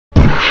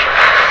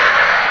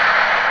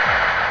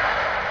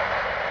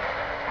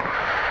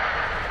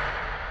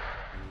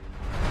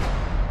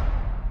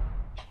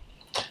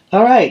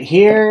Alright,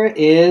 here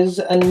is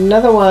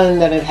another one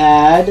that I've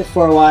had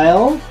for a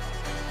while.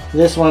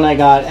 This one I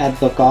got at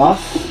Book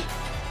Off.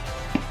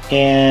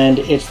 And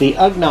it's the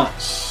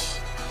Ugnaughts.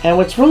 And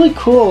what's really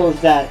cool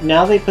is that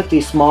now they put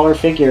these smaller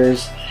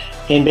figures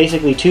in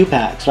basically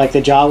 2-packs. Like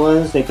the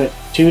Jawas, they put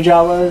 2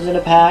 Jawas in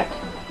a pack.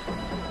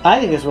 I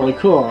think it's really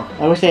cool.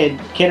 I wish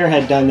Kenner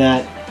had done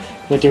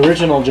that with the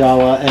original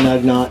Jawa and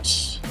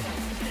Ugnaughts.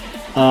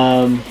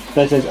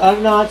 But it says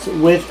Ugnaughts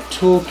with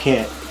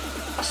Toolkit.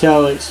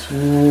 So it's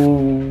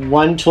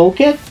one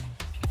toolkit.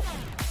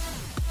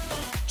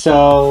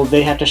 So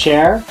they have to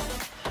share.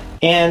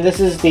 And this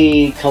is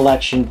the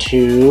Collection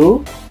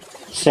 2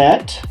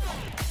 set.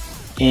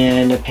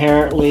 And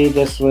apparently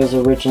this was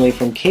originally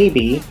from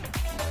KB.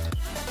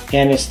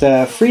 And it's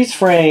the freeze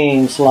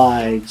frame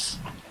slides.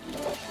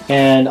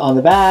 And on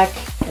the back,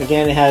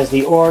 again, it has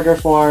the order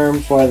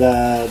form for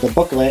the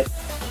booklet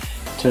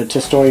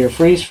to store your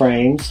freeze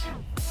frames.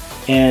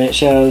 And it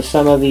shows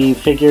some of the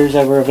figures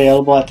that were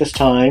available at this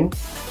time.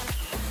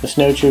 The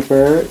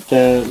Snowtrooper,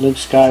 the Luke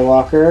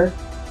Skywalker,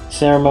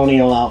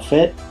 ceremonial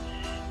outfit,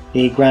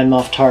 the Grand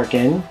Moff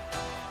Tarkin,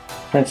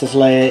 Princess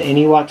Leia in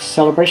Ewok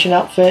celebration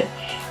outfit,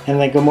 and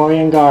the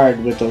Gamorrean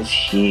Guard with those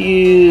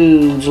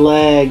huge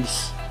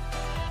legs.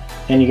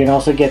 And you can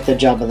also get the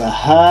Jabba the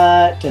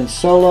Hutt and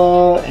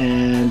Solo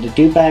and the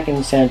Dewback and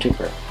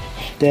Sandtrooper.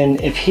 Then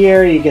up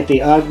here you get the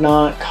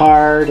Ugnaught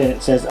card, and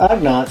it says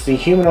Ugnaughts, the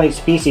humanoid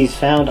species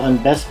found on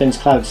Bespin's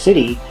Cloud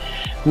City,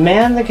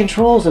 man the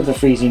controls of the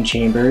freezing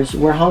chambers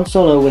where Han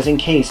Solo was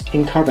encased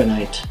in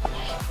carbonite.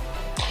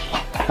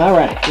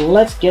 Alright,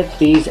 let's get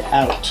these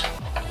out.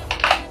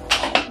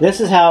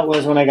 This is how it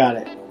was when I got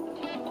it.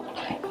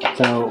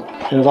 So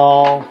it was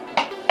all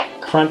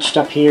crunched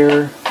up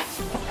here.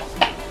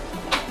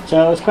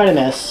 So it's quite a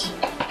mess.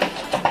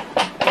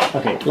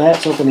 Okay,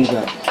 let's open these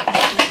up.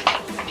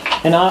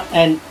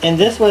 And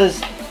this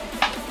was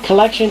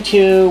Collection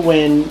 2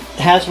 when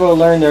Hasbro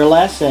learned their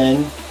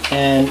lesson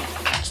and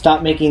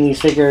stopped making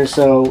these figures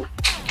so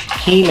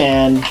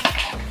He-Man-esque.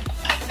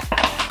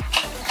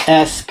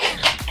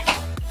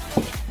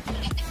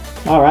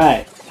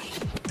 Alright.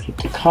 Keep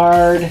the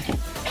card.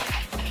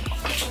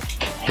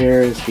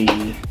 Here's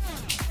the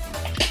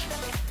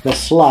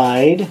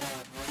slide,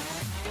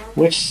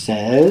 which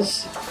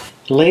says,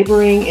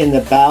 laboring in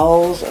the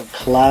bowels of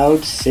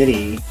Cloud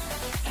City.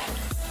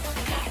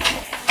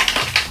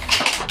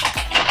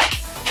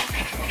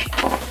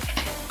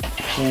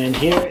 And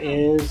here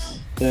is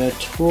the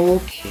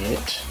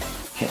toolkit.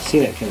 Can't see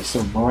that because it's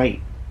so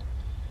bright.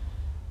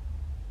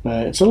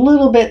 But it's a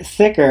little bit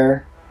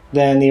thicker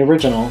than the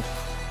original.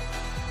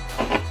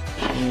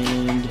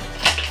 And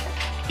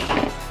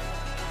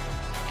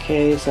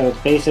okay, so it's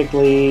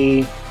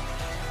basically,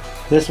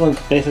 this one's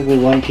basically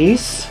one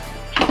piece.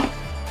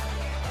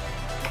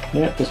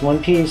 Yep, just one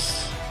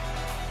piece.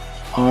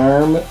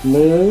 Arm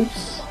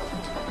moves.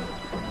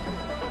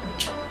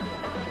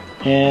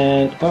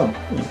 And, oh,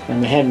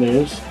 and the head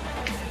moves.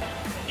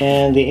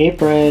 And the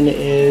apron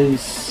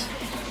is,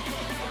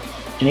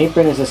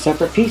 a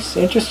separate piece.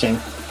 Interesting.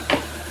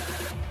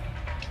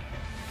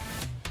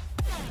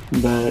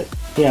 But,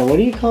 yeah, what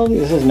do you call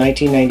these? This is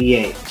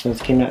 1998. So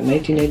this came out in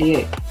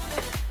 1998.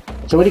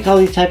 So what do you call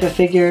these type of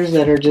figures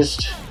that are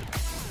just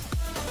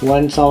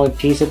one solid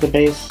piece at the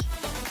base?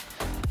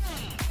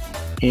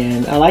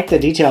 And I like the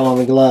detail on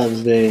the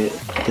gloves, the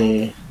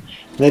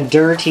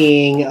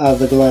dirtying of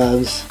the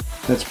gloves.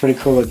 That's pretty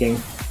cool looking.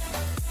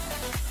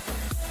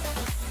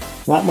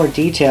 A lot more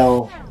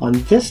detail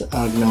on this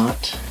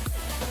Ugnaught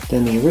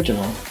than the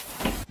original.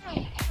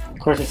 Of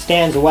course, it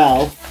stands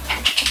well.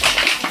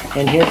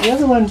 And here's the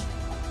other one.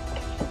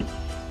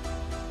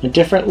 A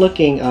different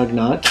looking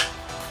Ugnaught.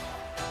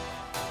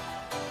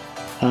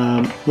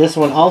 This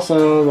one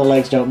also, the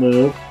legs don't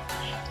move.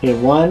 You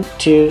have 1,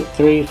 2,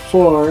 3,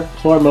 4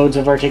 modes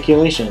of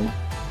articulation.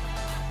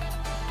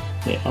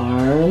 The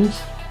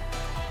arms.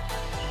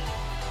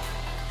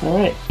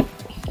 Alright.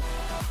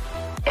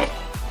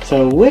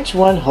 So which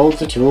one holds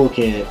the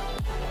toolkit?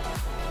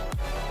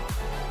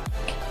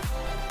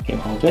 Can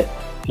hold it.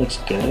 Looks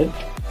good.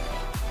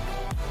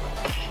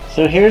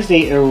 So here's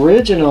the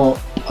original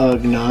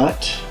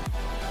Ugnaught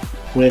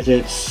with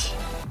its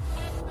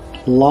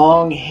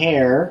long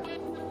hair.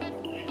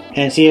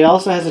 And see, it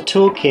also has a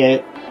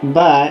toolkit,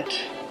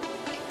 but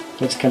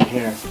let's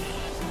compare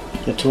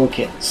the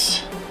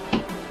toolkits.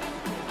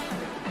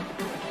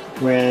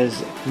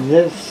 Whereas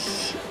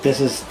this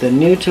is the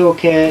new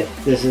toolkit,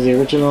 this is the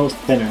original,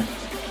 thinner.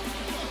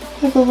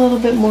 There's a little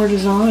bit more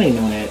design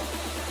on it,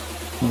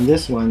 on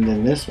this one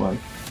than this one.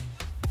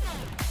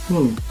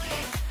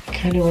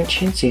 Kind of went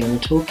chintzy on the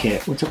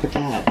toolkit. What's up with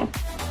that?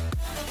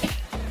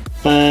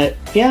 But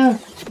yeah,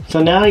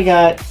 so now you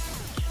got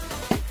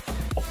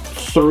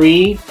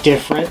 3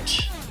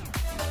 different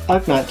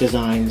Ugnaught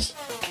designs.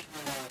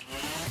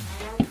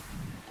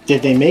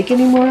 Did they make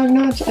any more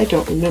Ugnaughts? I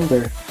don't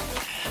remember.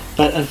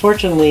 But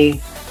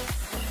unfortunately,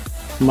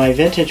 my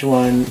vintage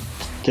one,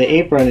 the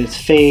apron is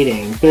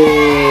fading.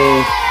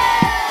 Boo!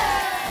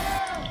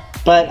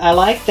 But I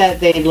like that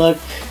they look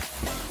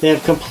They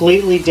have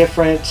completely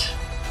different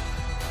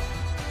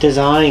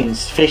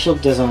designs, facial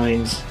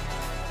designs.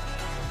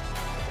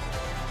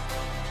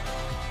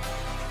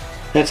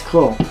 That's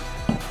cool.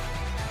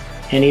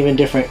 And even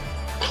different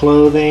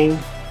clothing.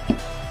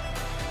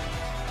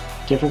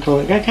 Different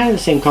clothing. Got kind of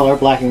the same color,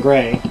 black and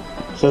gray.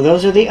 So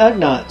those are the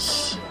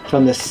Ugnaughts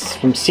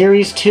from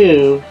Series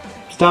 2,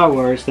 Star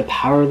Wars: The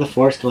Power of the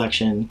Force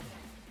collection.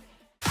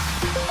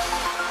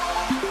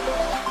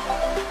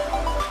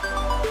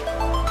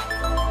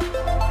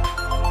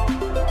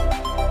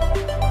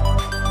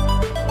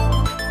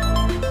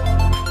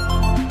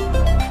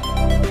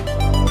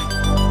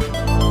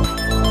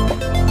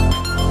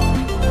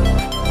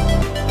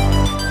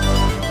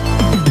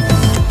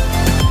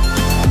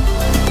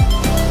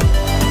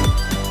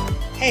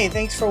 Hey,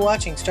 thanks for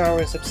watching Star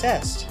Wars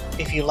Obsessed.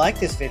 If you like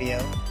this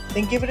video,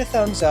 then give it a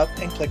thumbs up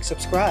and click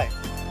subscribe.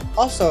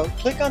 Also,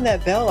 click on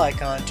that bell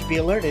icon to be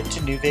alerted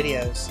to new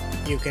videos.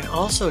 You can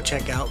also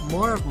check out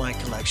more of my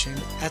collection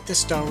at the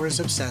Star Wars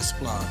Obsessed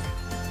blog.